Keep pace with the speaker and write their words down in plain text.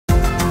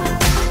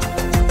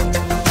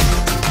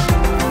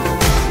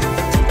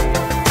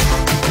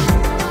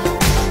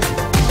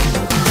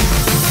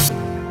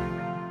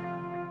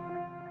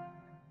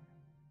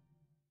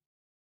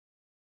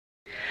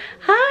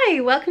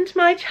welcome to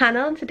my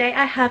channel, and today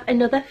I have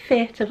another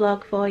theatre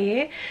vlog for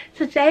you.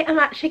 So today I'm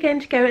actually going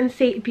to go and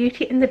see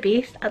Beauty and the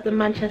Beast at the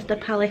Manchester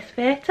Palace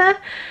Theatre.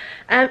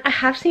 I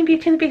have seen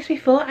Beauty and the Beast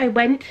before. I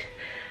went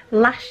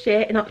last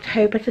year in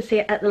October to see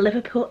it at the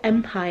Liverpool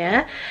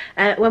Empire.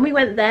 When we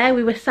went there,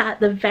 we were sat at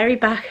the very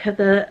back of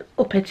the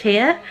upper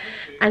tier,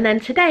 and then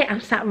today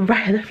I'm sat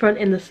right at the front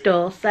in the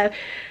stall. So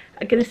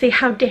I'm going to see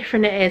how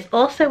different it is.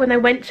 Also, when I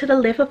went to the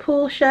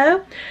Liverpool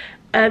show,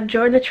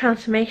 during the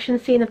transformation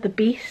scene of the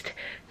Beast,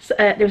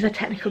 there was a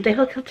technical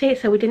difficulty,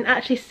 so we didn't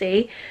actually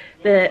see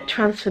the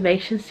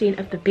transformation scene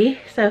of the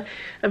Beast. So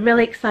I'm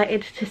really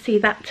excited to see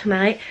that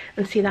tonight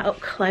and see that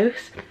up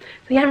close.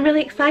 So yeah, I'm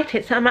really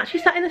excited. So I'm actually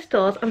sat in the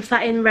stalls. I'm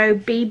sat in row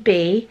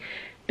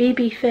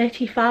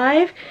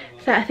BB35.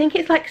 So I think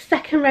it's like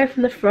second row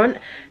from the front.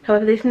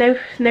 However, there's no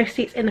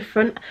seats in the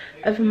front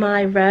of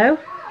my row.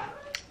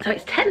 So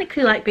it's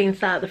technically like being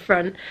sat at the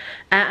front.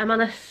 I've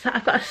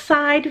got a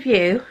side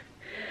view.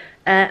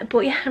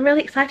 But yeah, I'm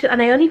really excited,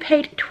 and I only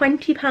paid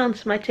 £20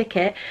 for my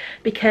ticket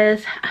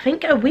because I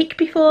think a week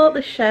before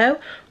the show,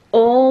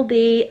 all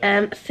the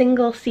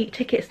single seat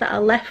tickets that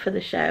are left for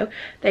the show,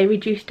 they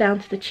reduced down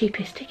to the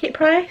cheapest ticket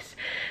price.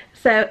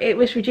 So it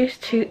was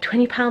reduced to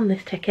 £20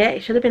 this ticket.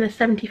 It should have been a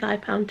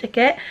 £75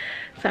 ticket.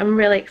 So I'm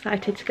really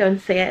excited to go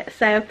and see it.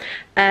 So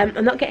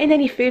I'm not getting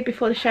any food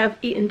before the show. I've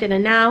eaten dinner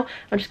now.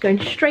 I'm just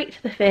going straight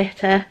to the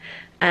theatre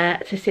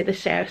to see the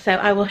show. So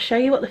I will show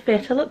you what the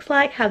theatre looks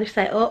like, how they've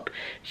set up,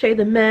 show you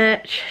the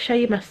merch, show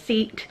you my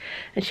seat,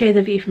 and show you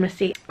the view from my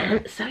seat.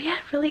 So yeah,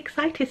 really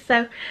excited.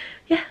 So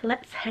yeah,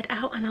 let's head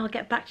out, and I'll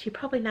get back to you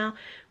probably now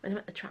when I'm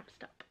at the tram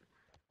stop.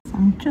 So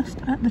I'm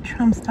just at the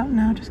tram stop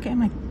now, just getting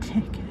my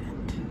ticket.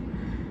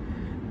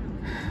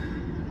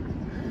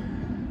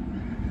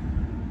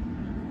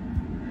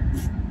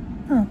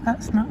 Oh,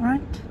 that's not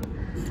right.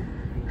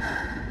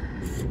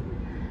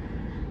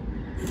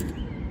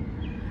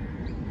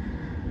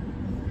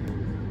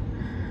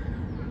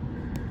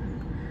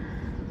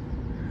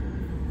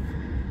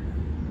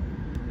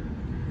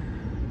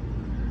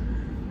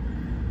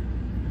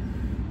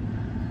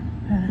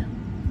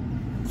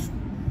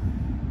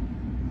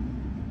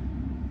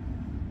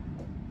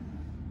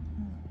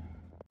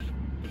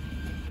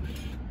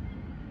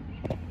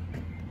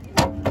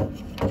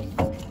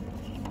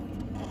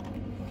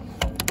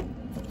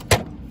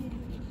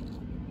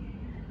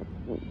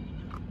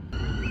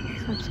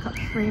 I've just got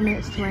 3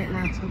 minutes to wait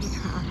now till the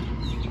tram.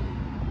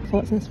 I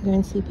thought since we're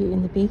going to see Beauty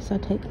and the Beast,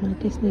 I'd take my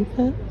Disney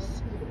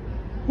purse.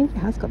 I think it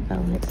has got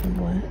Belle in it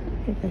somewhere.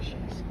 Maybe I should.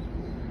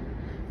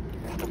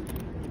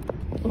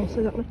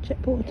 Also got my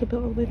chip water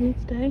bottle with me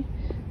today,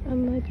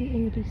 and my Beauty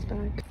and the Beast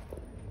bag.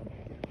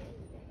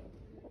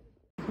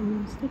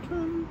 Comes the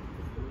tram.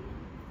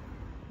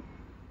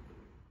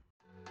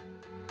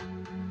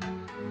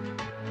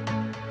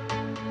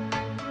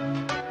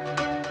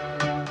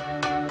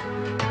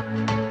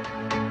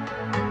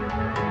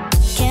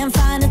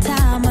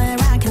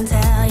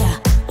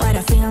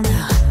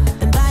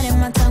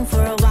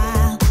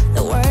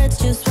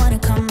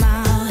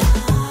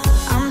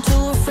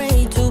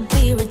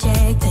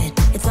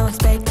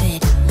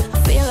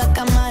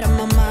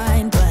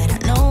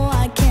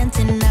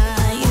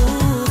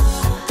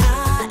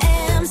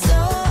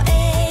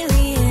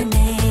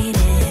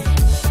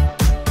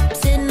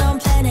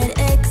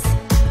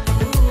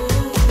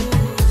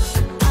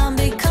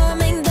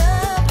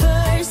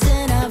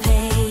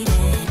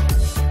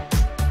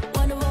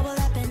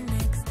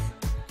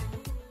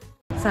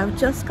 So I've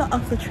just got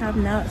off the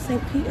tram now at St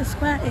Peter's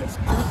Square. It's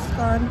just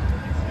gone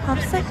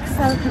 6:30,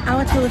 so an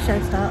hour till the show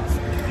starts.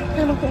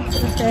 Then we'll go to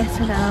the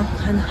theatre now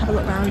and have a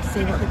look around to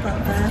see what they've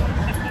got there.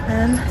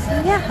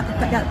 So yeah, I've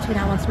got that to an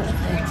hour to the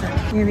theatre.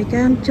 Here we go,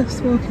 I'm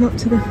just walking up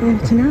to the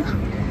theatre now.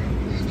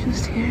 It's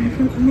just here in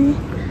front of me.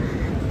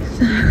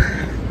 So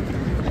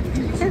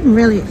yeah, I'm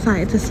really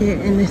excited to see it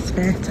in this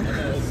theatre.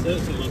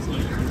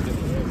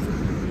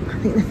 I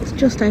think it's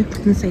just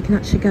open, so you can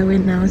actually go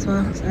in now as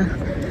well. So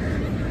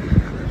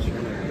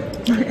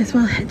might as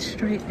well head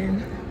straight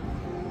in.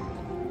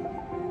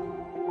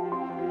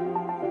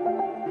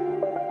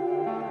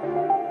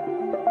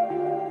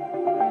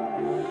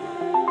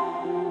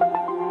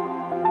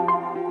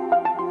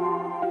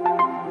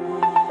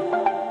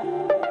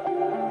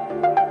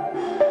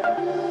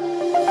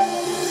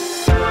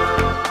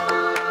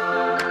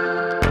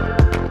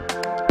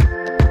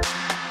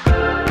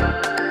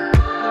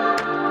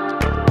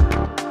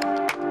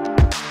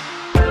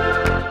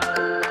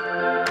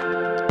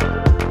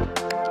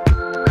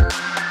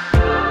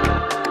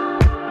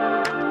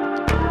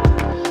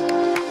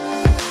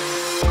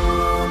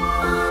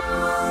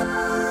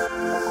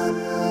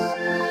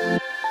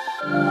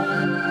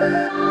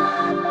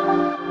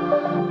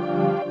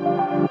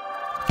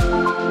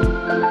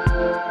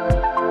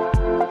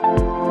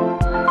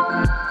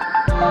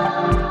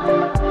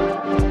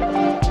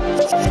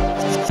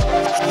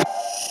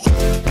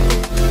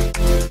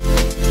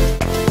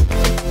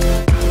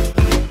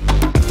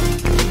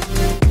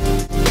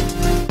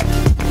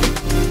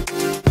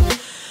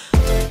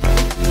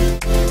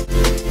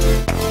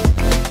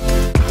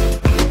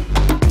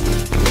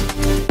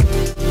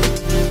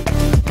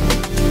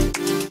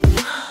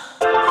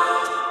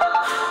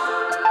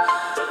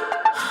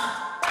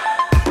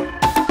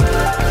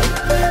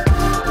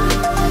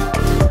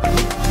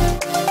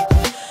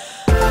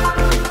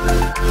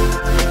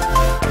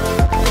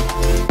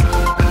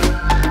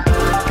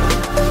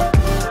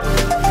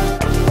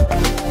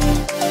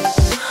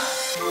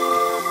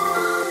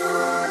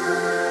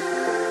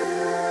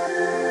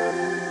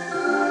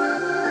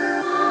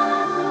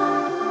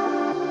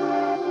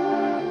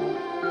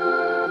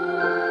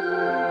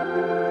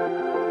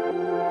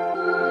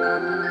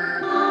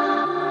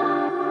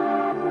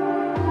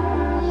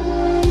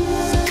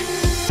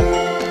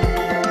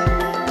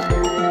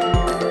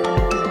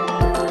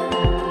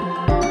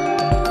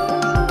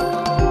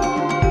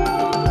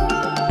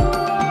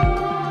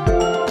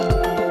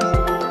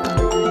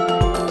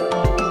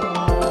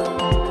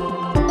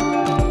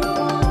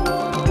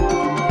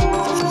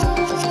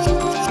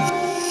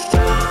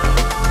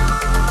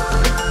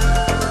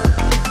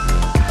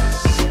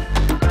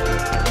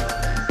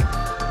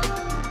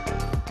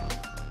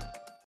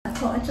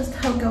 just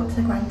go up to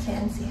the Grand Tier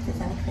and see if there's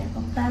anything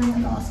up there,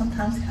 and or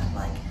sometimes kind of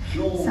like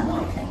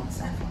separate things.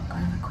 So I'll go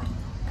and have a quick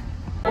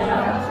look.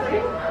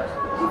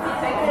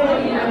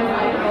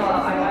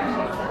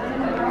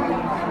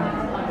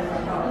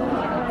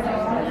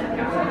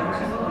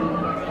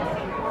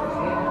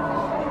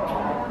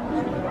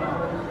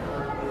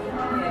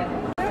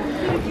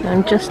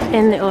 I'm just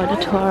in the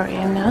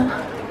auditorium now.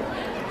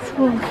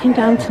 So walking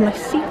down to my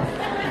seat.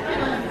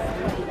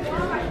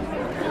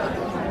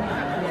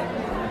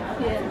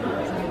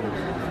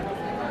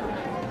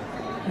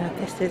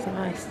 This is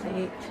my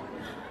seat.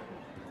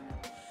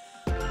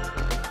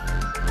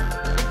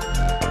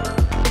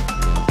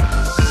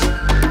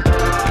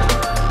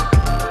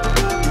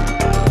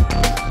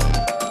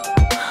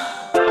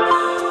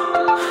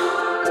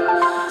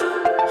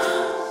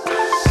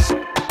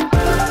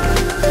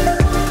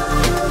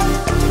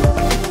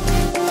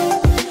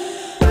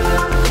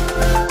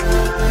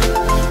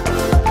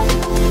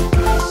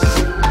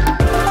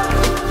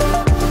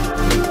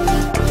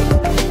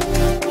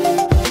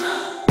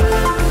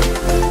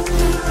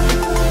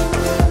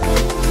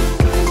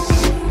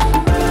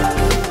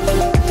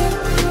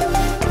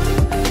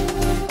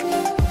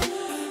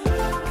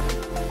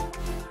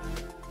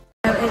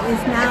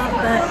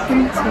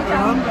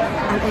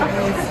 And it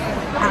is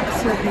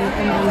absolutely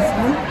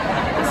amazing.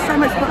 It's so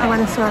much what I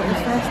went and saw it the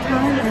first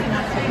time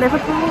at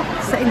Liverpool.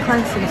 Sitting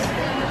closest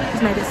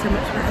has made it so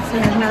much better, so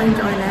yeah, I'm really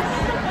enjoying it.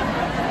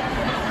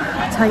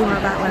 I'll tell you more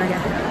about it when I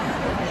get there.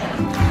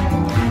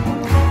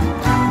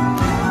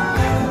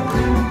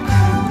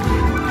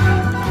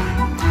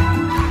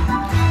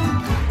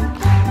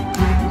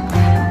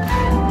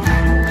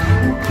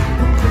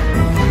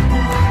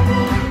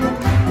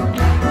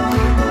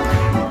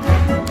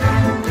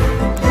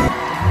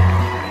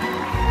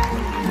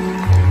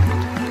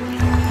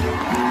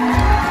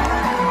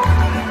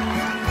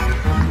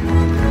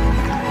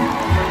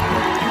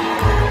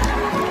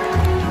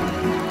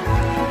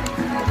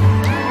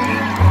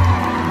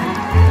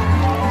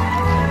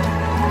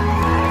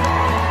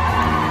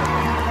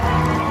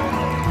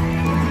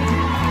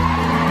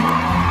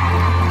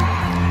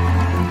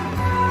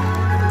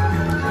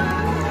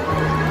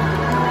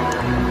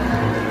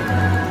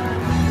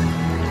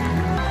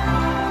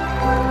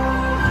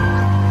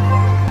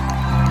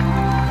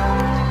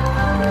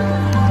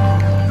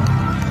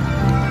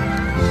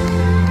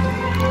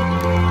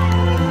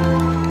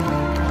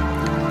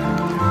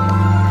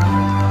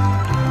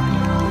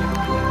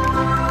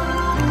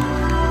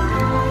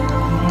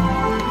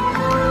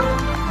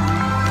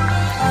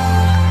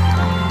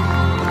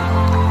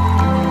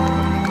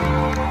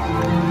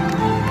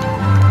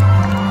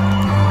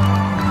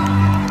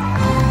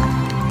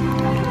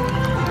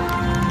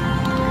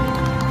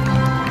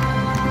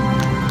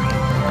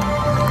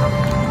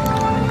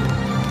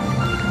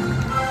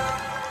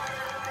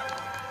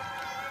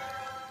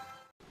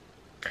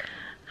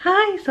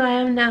 So I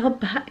am now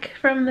back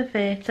from the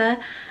theatre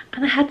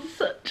and I had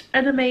such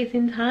an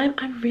amazing time.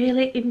 I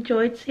really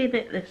enjoyed seeing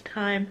it this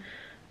time.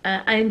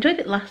 I enjoyed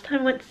it last time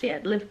I went to see it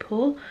at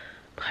Liverpool,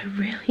 but I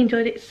really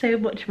enjoyed it so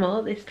much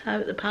more this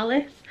time at the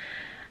Palace.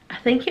 I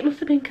think it must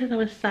have been because I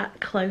was sat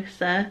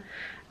closer.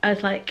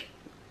 It's like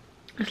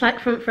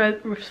front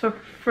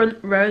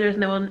row, there was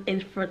no one in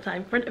front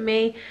of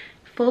me.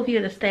 Full view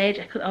of the stage,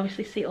 I could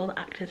obviously see all the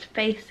actors'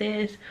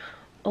 faces,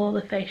 all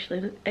the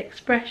facial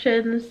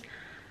expressions.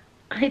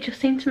 And it just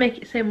seemed to make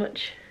it so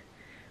much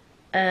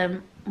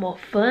more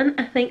fun,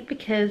 I think,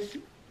 because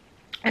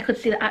I could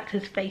see the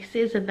actors'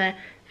 faces and their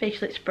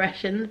facial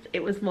expressions.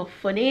 It was more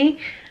funny.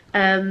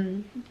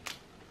 So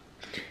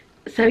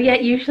yeah,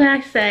 usually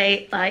I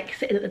say like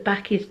sitting at the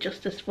back is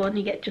just as fun,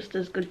 you get just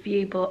as good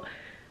view, but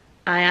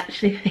I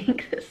actually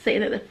think that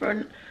sitting at the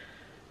front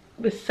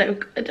was so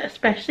good,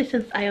 especially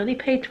since I only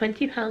paid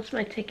 £20 for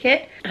my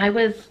ticket. I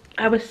was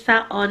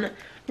sat on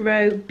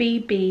row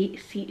BB,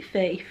 seat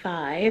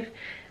 35.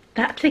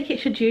 That ticket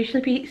should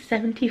usually be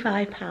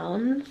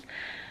 £75,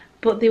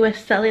 but they were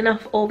selling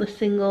off all the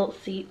single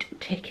seat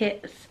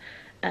tickets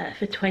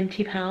for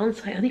 £20,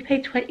 so I only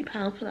paid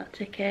 £20 for that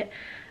ticket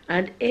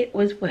and it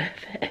was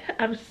worth it.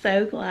 I'm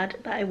so glad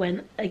that I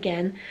went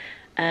again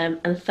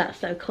and sat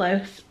so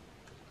close.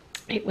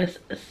 It was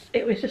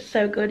just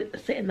so good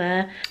sitting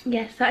there.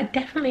 Yes, so I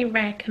definitely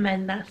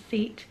recommend that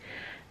seat.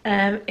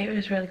 It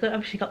was really good.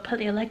 Obviously got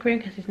plenty of leg room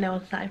because there's no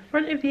one sat in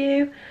front of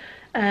you.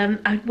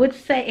 I would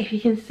say if you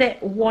can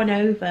sit one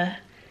over,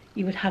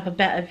 you would have a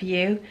better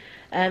view.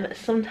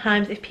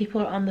 Sometimes if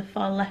people are on the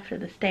far left of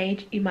the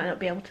stage, you might not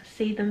be able to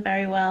see them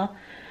very well.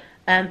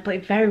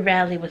 But very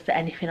rarely was there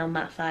anything on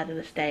that side of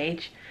the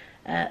stage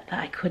that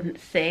I couldn't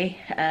see.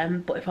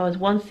 But if I was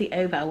one seat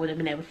over, I would have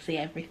been able to see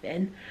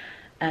everything.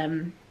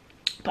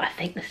 But I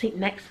think the seat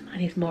next to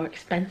mine is more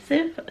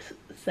expensive,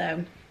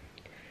 so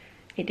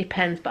it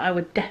depends. But I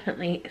would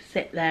definitely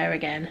sit there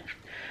again,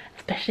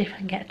 especially if I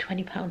can get a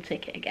 £20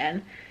 ticket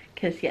again,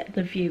 because yeah,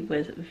 the view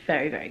was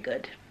very, very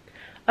good.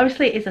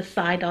 Obviously it is a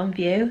side-on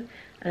view.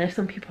 I know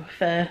some people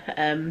prefer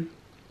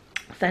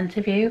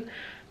centre view,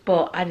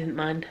 but I didn't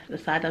mind the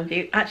side-on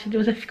view. Actually, there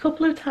was a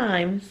couple of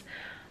times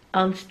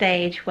on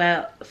stage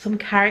where some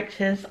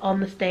characters on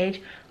the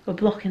stage were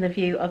blocking the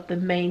view of the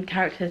main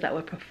characters that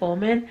were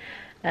performing.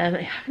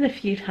 It happened a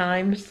few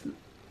times,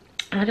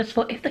 and I just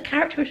thought if the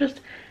character was just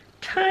a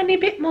tiny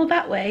bit more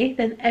that way,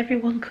 then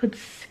everyone could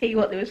see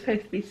what they were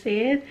supposed to be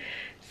seeing.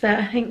 So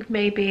I think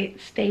maybe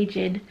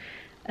staging,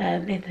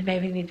 they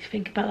maybe need to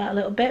think about that a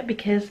little bit,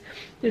 because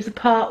there's a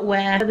part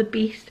where the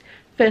Beast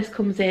first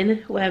comes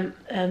in when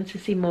to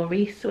see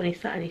Maurice when he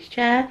sat in his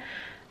chair,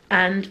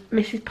 and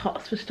Mrs.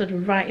 Potts was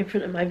stood right in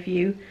front of my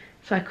view,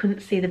 so I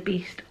couldn't see the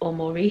Beast or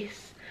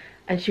Maurice,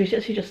 and she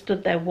just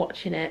stood there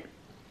watching it.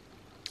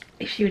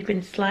 If she had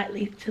been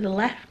slightly to the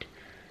left,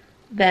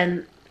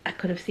 then I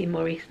could have seen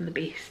Maurice and the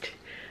Beast.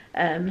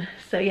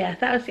 So yeah,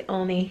 that was the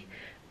only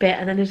bit.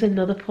 And then there's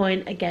another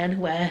point again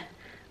where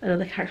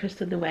another character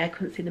stood in the way. I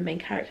couldn't see the main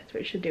characters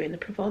which were doing the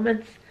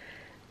performance.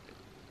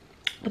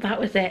 But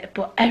that was it.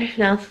 But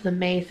everything else is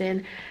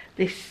amazing.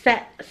 The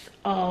sets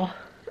are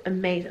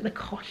amazing. The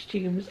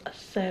costumes are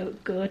so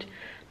good.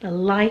 The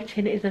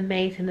lighting is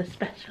amazing. The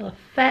special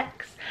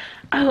effects.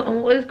 Oh,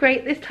 and what was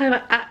great this time,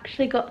 I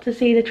actually got to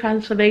see the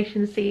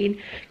transformation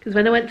scene, because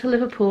when I went to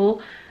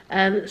Liverpool,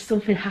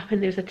 something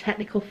happened. There was a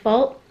technical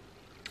fault.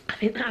 I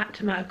think the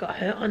actor might have got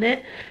hurt on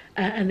it,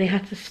 and they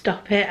had to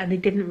stop it, and they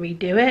didn't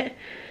redo it.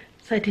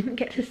 So I didn't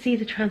get to see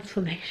the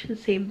transformation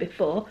scene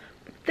before,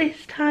 but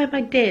this time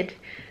I did.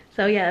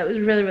 So yeah, it was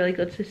really, really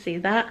good to see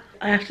that.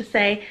 I have to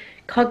say,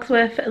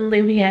 Cogsworth and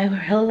Lumiere were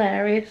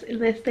hilarious in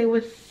this. They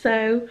were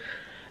so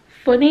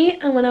funny,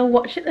 and when I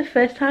watched it the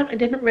first time, I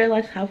didn't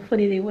realise how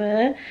funny they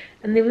were,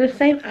 and they were the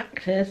same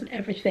actors and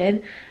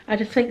everything. I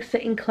just think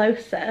sitting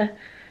closer,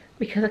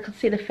 because I could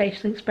see the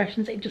facial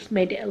expressions, it just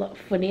made it a lot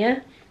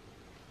funnier.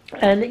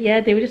 And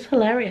yeah, they were just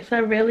hilarious. I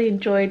really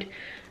enjoyed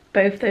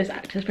both those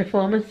actors'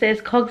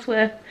 performances.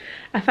 Cogsworth,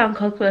 I found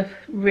Cogsworth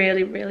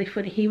really, really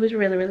funny. He was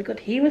really, really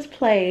good. He was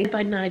played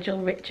by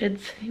Nigel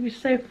Richards. He was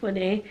so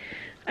funny.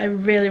 I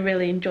really,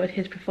 really enjoyed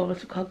his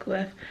performance of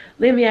Cogsworth.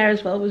 Lumiere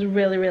as well was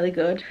really, really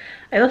good.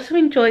 I also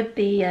enjoyed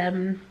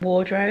the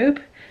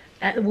wardrobe.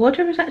 The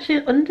wardrobe was actually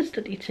an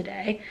understudy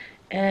today.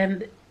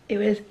 It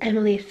was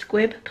Emily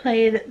Squibb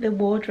playing the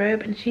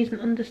wardrobe, and she's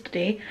an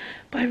understudy,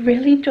 but I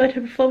really enjoyed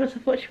her performance. I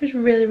thought she was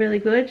really, really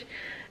good.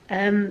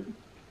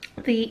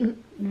 The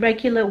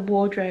regular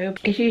wardrobe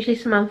is usually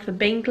Samantha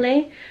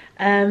Bingley.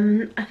 I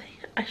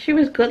think she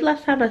was good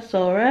last time I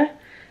saw her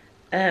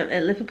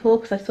at Liverpool,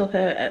 because I saw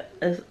her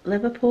at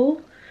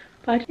Liverpool.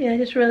 But yeah, I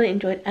just really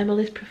enjoyed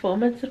Emily's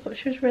performance. I thought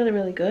she was really,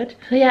 really good.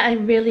 So yeah, I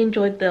really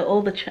enjoyed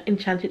all the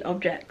enchanted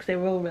objects. They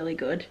were all really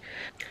good.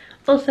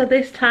 Also,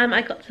 this time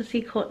I got to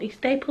see Courtney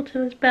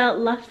Stapleton as Belle.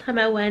 Last time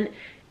I went,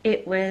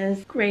 it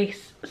was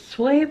Grace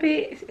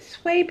Swaby. Is it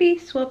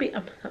Swaby?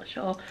 I'm not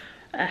sure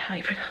how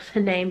you pronounce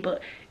her name,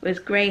 but it was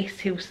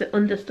Grace who was the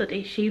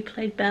understudy. She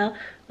played Belle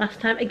last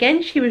time.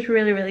 Again, she was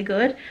really, really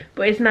good,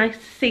 but it's nice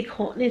to see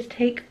Courtney's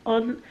take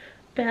on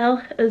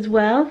Belle as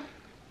well.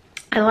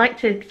 I like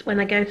to,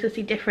 when I go to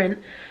see different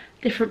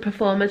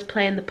performers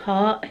playing the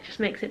part, it just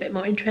makes it a bit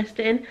more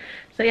interesting.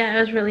 So yeah,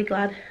 I was really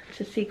glad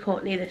to see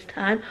Courtney this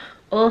time.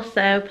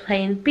 Also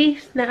playing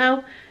Beast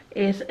now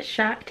is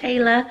Shaq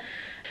Taylor.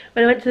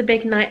 When I went to the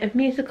big night of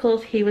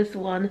musicals, he was the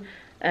one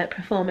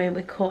performing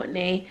with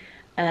Courtney.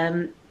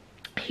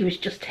 He was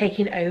just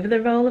taking over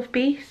the role of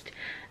Beast.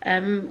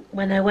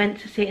 When I went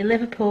to see it in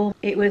Liverpool,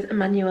 it was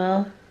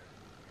Emmanuel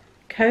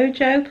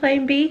Kojo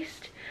playing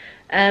Beast.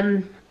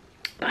 But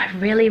I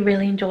really,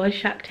 really enjoyed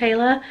Shaq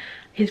Taylor.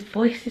 His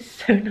voice is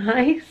so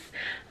nice.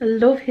 I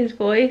love his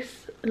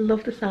voice. I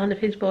love the sound of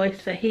his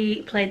voice. So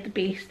he played the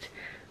Beast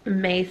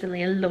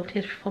amazingly. I loved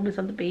his performance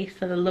on the Beast,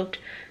 and I loved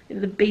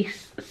the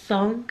Beast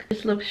song. I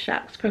just loved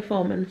Shaq's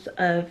performance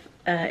of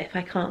If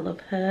I Can't Love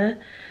Her.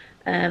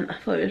 I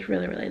thought it was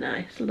really, really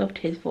nice. Loved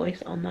his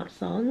voice on that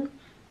song.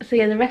 So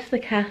yeah, the rest of the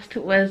cast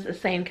was the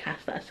same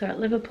cast that I saw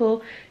at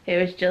Liverpool. It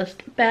was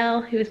just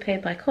Belle, who was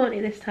played by Courtney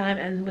this time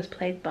and was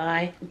played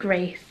by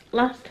Grace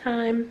last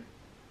time.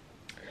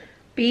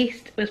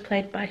 Beast was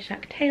played by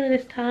Shaq Taylor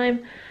this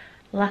time.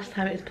 Last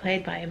time it was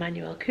played by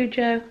Emmanuel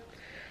Kojo.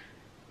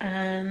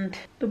 And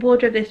the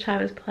wardrobe this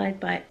time was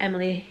played by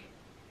Emily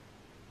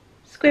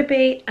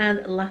Squibby,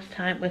 and last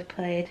time was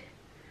played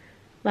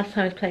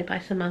by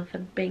Samantha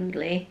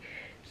Bingley.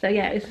 So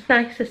yeah, it was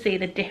nice to see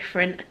the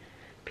different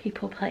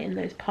people playing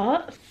those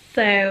parts.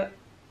 So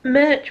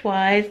merch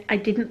wise, I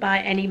didn't buy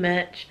any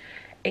merch.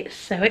 It's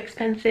so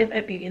expensive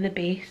at Beauty and the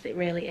Beast, it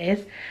really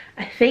is.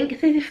 I think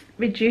they've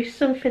reduced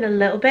something a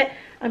little bit.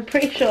 I'm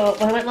pretty sure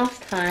when I went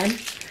last time,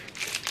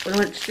 when I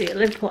went to see it at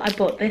Liverpool, I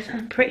bought this.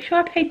 I'm pretty sure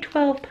I paid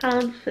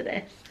 £12 for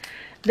this.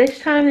 This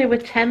time they were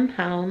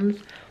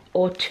 £10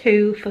 or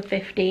 2 for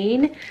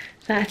 15.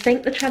 So I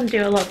think they're trying to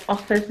do a lot of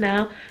offers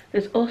now.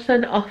 There's also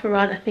an offer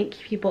on, I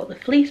think if you bought the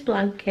fleece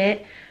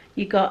blanket,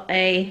 you got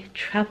a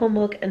travel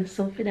mug and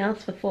something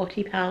else for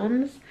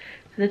 £40. So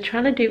they're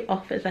trying to do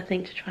offers, I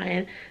think, to try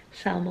and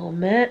sell more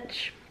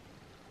merch.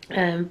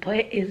 But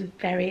it is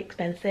very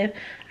expensive.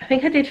 I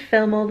think I did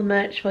film all the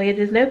merch for you.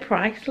 There's no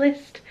price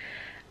list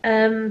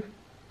there.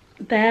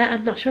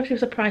 I'm not sure if there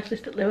was a price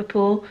list at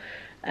Liverpool.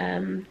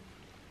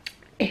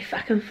 If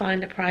I can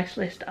find a price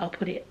list, I'll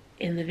put it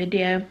in the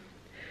video.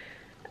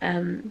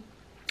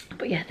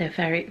 But yeah, they're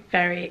very,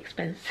 very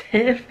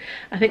expensive.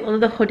 I think one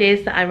of the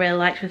hoodies that I really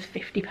liked was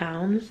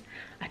 £50.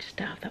 I just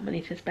don't have that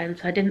money to spend,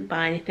 so I didn't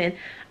buy anything.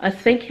 I was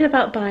thinking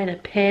about buying a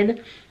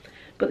pin,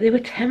 but they were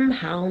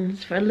 £10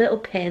 for a little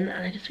pin,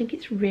 and I just think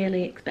it's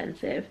really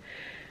expensive.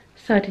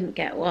 So I didn't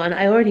get one.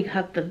 I already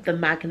had the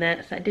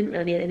magnets. So I didn't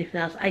really need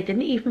anything else. I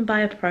didn't even buy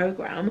a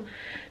program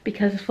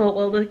because I thought,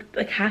 well,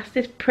 the cast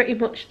is pretty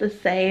much the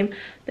same.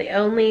 The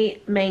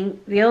only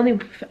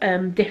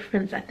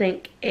difference I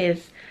think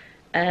is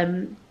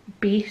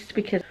Beast,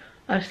 because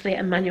obviously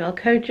Emmanuel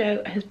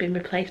Kojo has been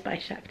replaced by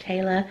Shaq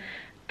Taylor.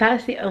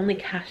 That's the only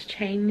cast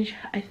change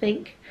I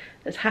think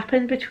that's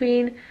happened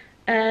between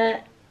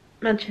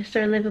Manchester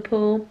and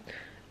Liverpool.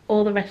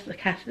 All the rest of the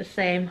cast are the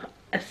same,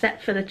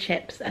 except for the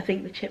Chips. I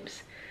think the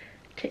Chips,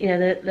 you know,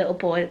 the little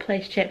boy that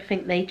plays Chip, I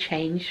think they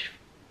change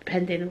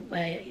depending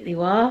where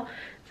you are.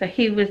 So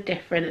he was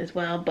different as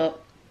well, but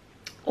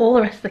all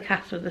the rest of the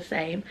cast was the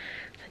same.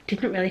 So I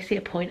didn't really see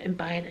a point in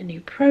buying a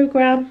new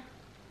programme.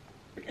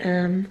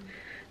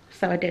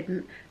 So I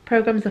didn't.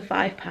 Programs are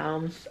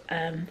 £5.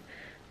 I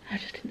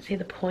just didn't see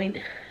the point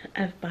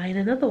of buying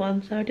another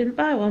one, so I didn't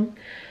buy one.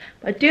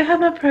 But I do have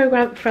my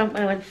programme from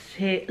when I went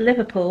to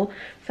Liverpool,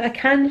 so I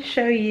can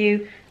show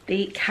you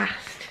the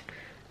cast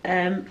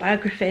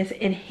biographies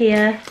in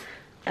here.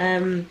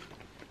 So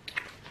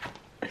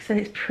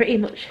it's pretty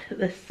much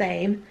the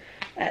same.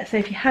 So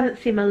if you haven't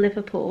seen my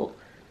Liverpool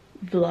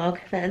vlog,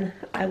 then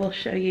I will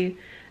show you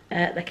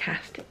the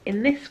cast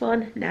in this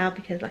one now,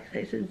 because like I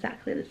say, it's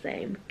exactly the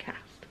same cast,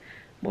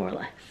 more or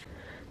less.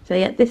 So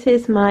yeah, this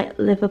is my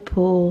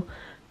Liverpool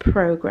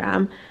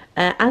programme.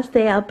 As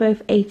they are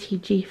both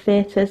ATG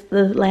theatres,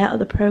 the layout of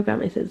the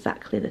programme is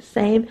exactly the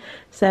same.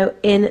 So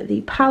in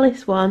the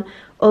Palace one,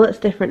 all that's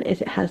different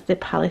is it has the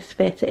Palace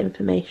Theatre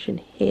information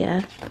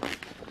here.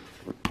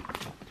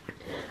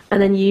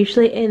 And then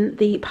usually in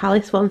the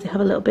Palace ones, they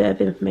have a little bit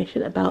of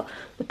information about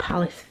the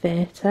Palace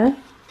Theatre.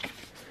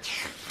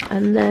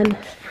 And then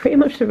pretty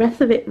much the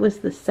rest of it was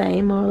the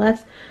same, more or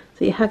less.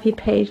 So you have your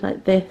page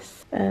like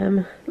this,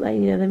 like,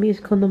 you know, the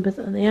musical numbers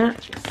and the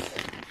acts.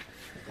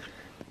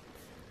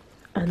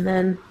 And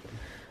then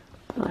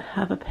I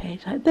have a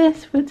page like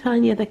this for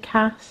telling you the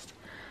cast,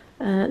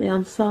 the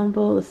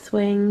ensemble, the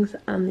swings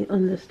and the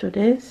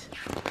understudies.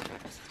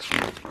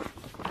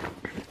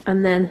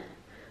 And then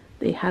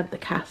they had the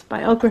cast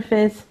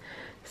biographies.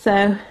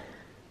 So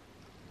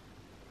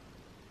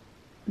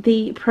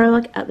the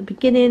prologue at the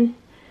beginning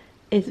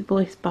is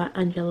voiced by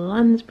Angela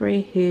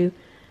Lansbury, who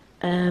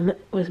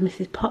was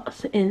Mrs.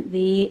 Potts in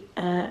the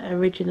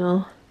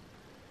original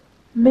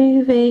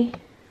movie.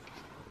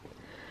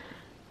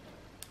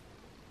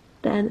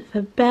 Then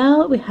for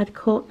Belle, we had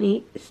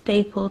Courtney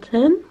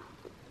Stapleton.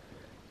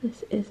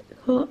 This is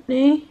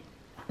Courtney,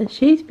 and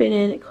she's been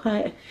in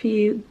quite a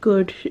few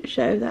good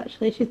shows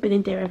actually. She's been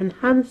in Dear Evan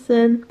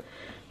Hansen,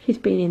 she's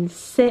been in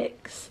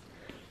Six,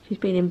 she's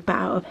been in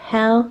Battle of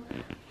Hell,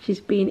 she's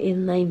been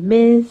in Les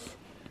Mis,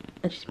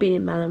 and she's been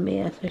in Mamma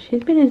Mia, so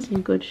she's been in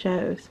some good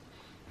shows.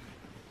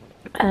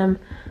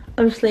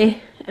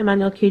 Obviously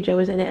Emmanuel Kojo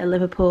was in it at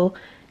Liverpool.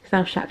 It's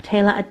now Shaq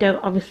Taylor. I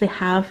don't obviously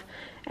have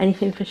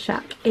anything for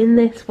Shaq in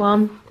this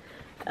one,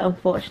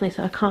 unfortunately,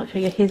 so I can't show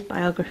you his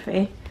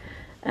biography.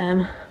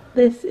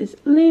 This is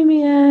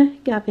Lumiere,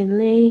 Gavin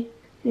Lee.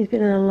 He's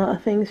been in a lot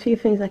of things. A few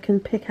things I can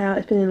pick out.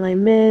 He's been in Les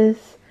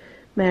Mis,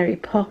 Mary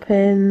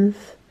Poppins,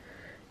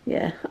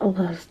 yeah, a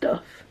lot of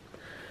stuff.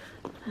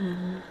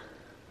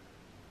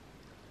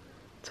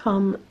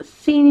 Tom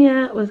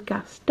Senior was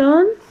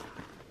Gaston.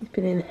 He's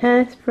been in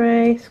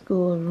Hairspray,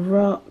 School of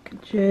Rock,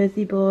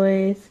 Jersey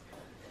Boys,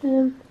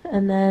 and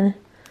then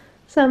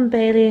Sam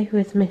Bailey, who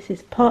is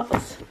Mrs.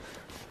 Potts.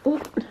 Ooh.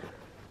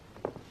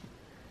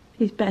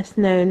 She's best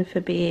known for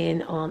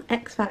being on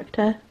X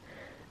Factor.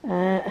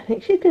 I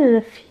think she's been in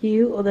a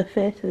few other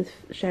theatre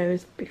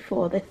shows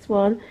before this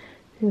one.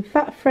 In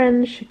Fat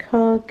Friends,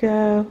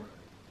 Chicago,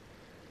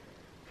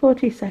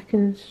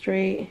 42nd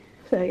Street.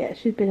 So yeah,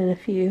 she's been in a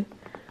few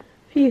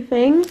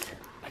things.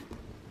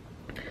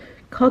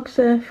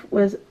 Cogsworth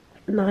was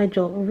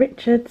Nigel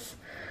Richards.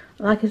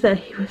 Like I said,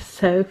 he was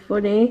so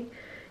funny.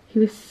 He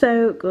was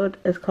so good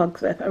as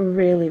Cogsworth. I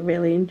really,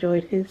 really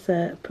enjoyed his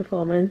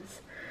performance.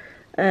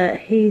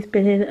 He's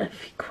been in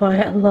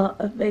quite a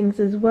lot of things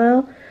as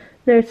well.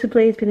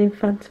 Notably, he's been in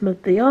Phantom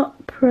of the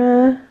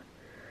Opera,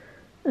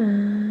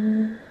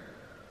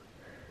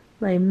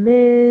 Les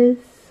Mis,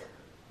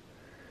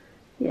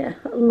 yeah,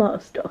 a lot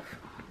of stuff.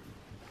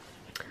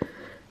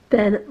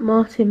 Then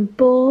Martin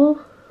Ball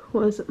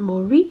was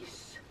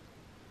Maurice.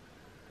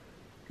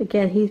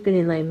 Again, he's been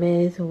in Les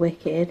Mis,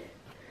 Wicked,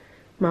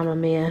 Mamma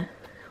Mia,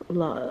 a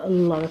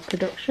lot of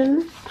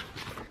productions.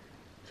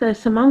 So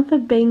Samantha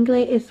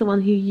Bingley is the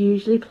one who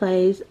usually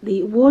plays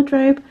the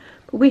wardrobe,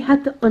 but we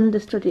had the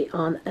understudy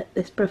on at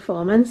this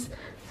performance,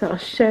 so I'll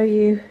show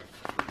you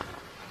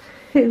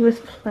who was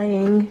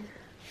playing.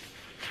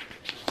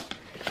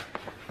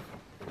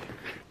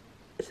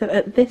 So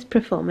at this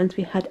performance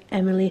we had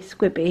Emily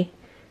Squibby,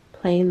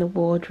 playing the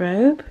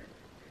wardrobe.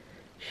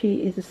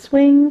 She is a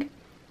swing,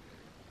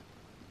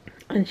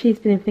 and she's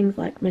been in things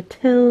like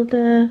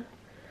Matilda,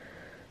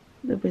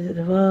 The Wizard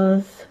of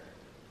Oz.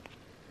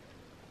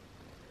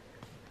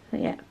 So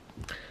yeah,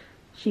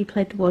 she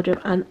played the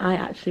wardrobe, and I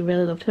actually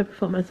really loved her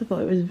performance. I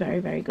thought it was very,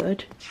 very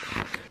good.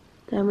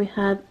 Then we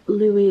had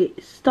Louis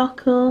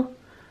Stockel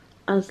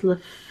as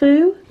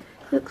LeFou.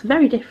 He looks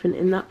very different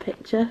in that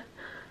picture.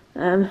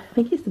 I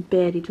think it's the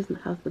beard, he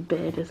doesn't have the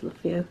beard as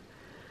LeFou.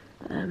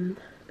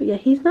 But yeah,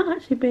 he's not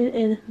actually been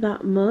in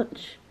that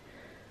much.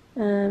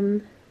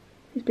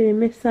 He's been in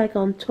Miss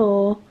Saigon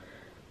Tour,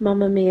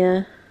 Mamma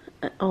Mia,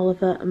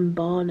 Oliver and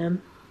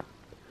Barnum.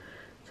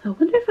 So I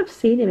wonder if I've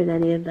seen him in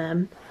any of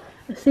them.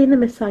 I've seen the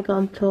Miss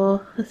Saigon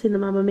Tour, I've seen the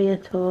Mamma Mia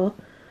Tour,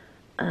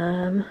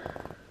 and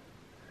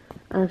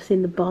I've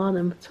seen the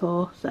Barnum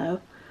Tour, so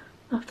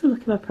I'll have to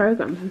look at my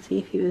programmes and see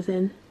if he was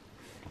in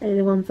any of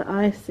the ones that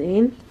I've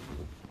seen.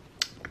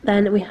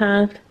 Then we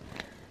have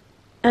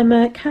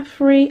Emma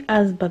Caffrey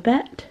as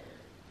Babette.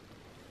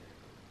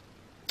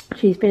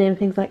 She's been in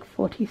things like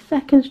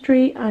 42nd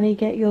Street, Annie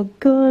Get Your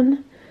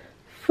Gun,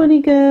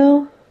 Funny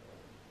Girl,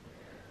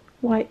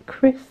 White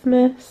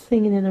Christmas,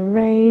 Singing in the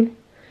Rain.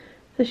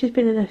 So she's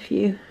been in a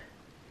few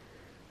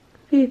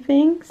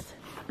things.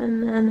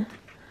 And then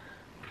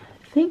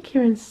I think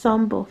her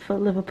ensemble for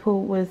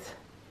Liverpool was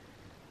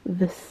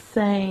the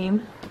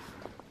same.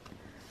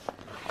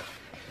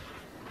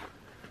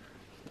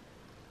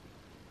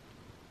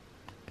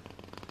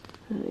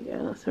 There we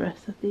go, that's the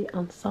rest of the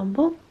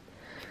ensemble.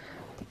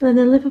 And then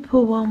the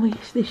Liverpool one,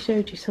 they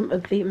showed you some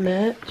of the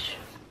merch.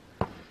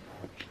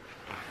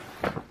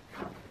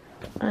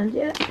 And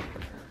yeah,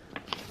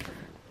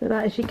 so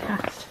that is your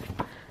cast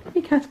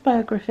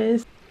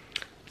biographies.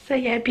 So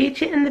yeah,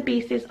 Beauty and the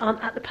Beast is on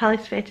at the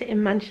Palace Theatre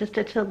in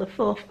Manchester till the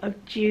 4th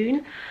of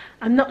June.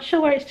 I'm not sure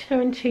where it's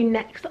going to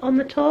next on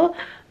the tour,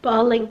 but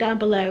I'll link down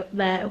below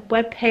their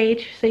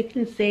webpage so you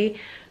can see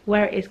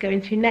where it is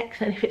going to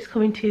next and if it's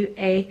coming to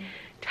a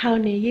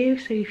town near you.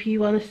 So if you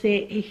want to see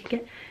it, you can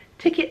get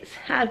tickets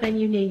at a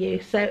venue near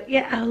you. So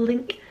yeah, I'll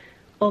link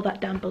all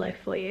that down below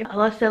for you.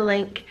 I'll also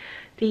link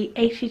the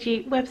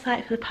ATG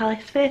website for the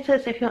Palace Theatre,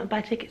 so if you want to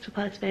buy tickets for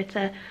Palace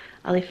Theatre,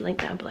 I'll leave the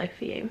link down below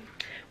for you.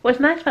 What's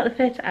nice about the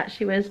theatre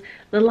actually was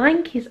The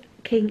Lion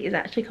King is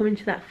actually coming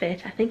to that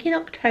theatre, I think in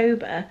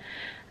October,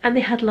 and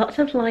they had lots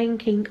of Lion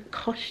King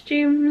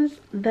costumes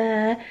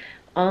there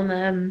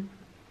on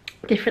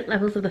different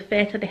levels of the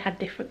theatre. They had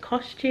different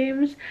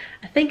costumes.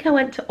 I think I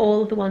went to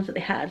all of the ones that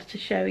they had to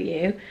show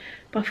you,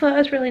 but I thought it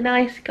was really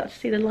nice. Got to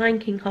see the Lion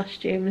King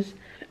costumes.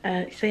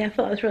 So yeah, I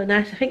thought it was really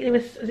nice. I think it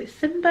was it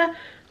Simba,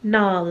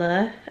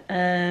 Nala,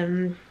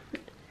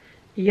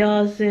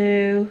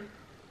 Yazoo,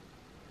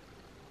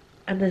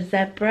 and the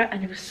zebra,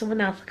 and there was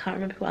someone else, I can't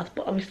remember who else,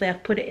 but obviously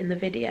I've put it in the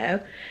video.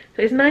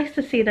 So it's nice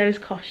to see those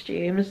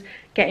costumes,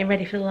 getting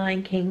ready for the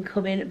Lion King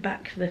coming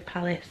back to the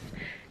palace.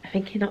 I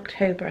think in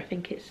October, I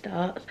think it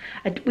starts.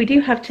 We do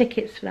have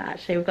tickets for that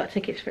actually. We've got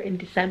tickets for it in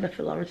December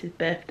for Lawrence's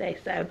birthday,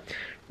 so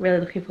really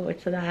looking forward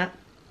to that.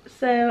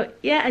 So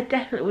yeah, I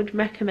definitely would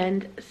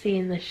recommend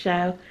seeing this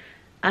show.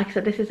 Like I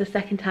said, this is the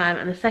second time,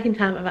 and the second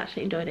time I've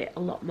actually enjoyed it a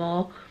lot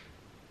more.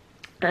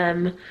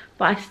 But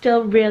I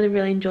still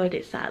really enjoyed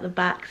it sat at the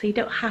back, so you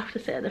don't have to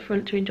sit at the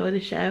front to enjoy the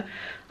show.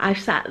 I've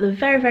sat at the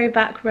very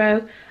back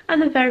row and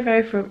the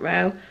very front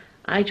row.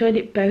 I enjoyed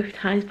it both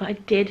times, but I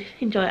did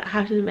enjoy it, I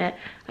have to admit,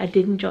 I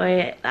did enjoy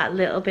it that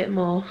little bit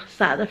more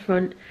sat at the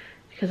front,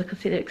 because I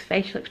could see the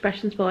facial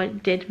expressions more.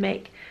 It did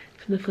make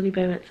some of the funny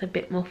moments a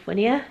bit more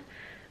funnier,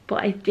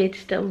 but I did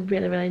still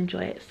really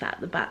enjoy it sat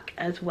at the back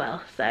as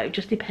well. So it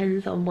just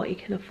depends on what you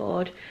can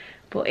afford,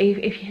 but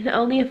if you can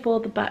only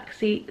afford the back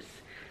seats,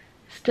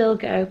 still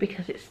go,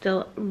 because it's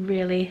still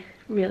really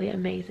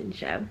amazing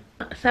show.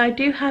 So I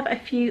do have a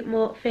few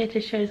more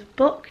theatre shows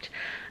booked.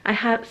 I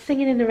have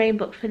Singing in the Rain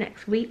booked for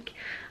next week.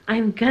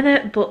 I'm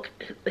gonna book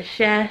the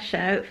Cher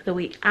show for the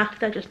week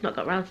after, just not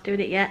got around to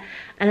doing it yet.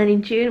 And then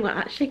in June we're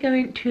actually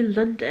going to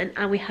London,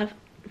 and we have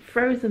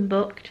Frozen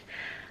booked,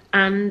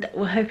 and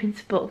we're hoping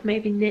to book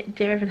maybe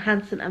Dear Evan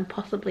Hansen and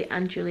possibly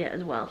Anne Juliet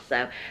as well.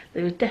 So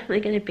there's definitely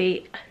going to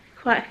be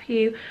quite a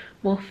few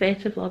more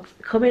theatre vlogs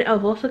coming. Oh,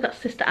 I've also got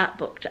Sister Act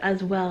booked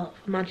as well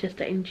for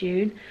Manchester in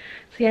June.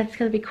 So yeah, there's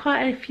going to be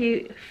quite a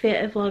few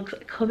theatre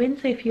vlogs coming.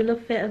 So if you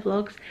love theatre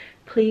vlogs,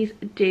 please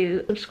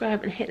do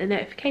subscribe and hit the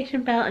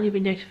notification bell, and you'll be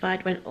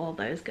notified when all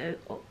those go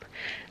up.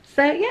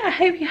 So yeah, I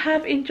hope you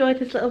have enjoyed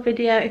this little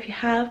video. If you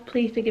have,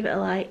 please do give it a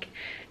like.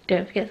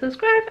 Don't forget to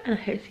subscribe, and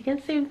I hope to see you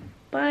again soon.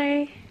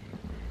 Bye.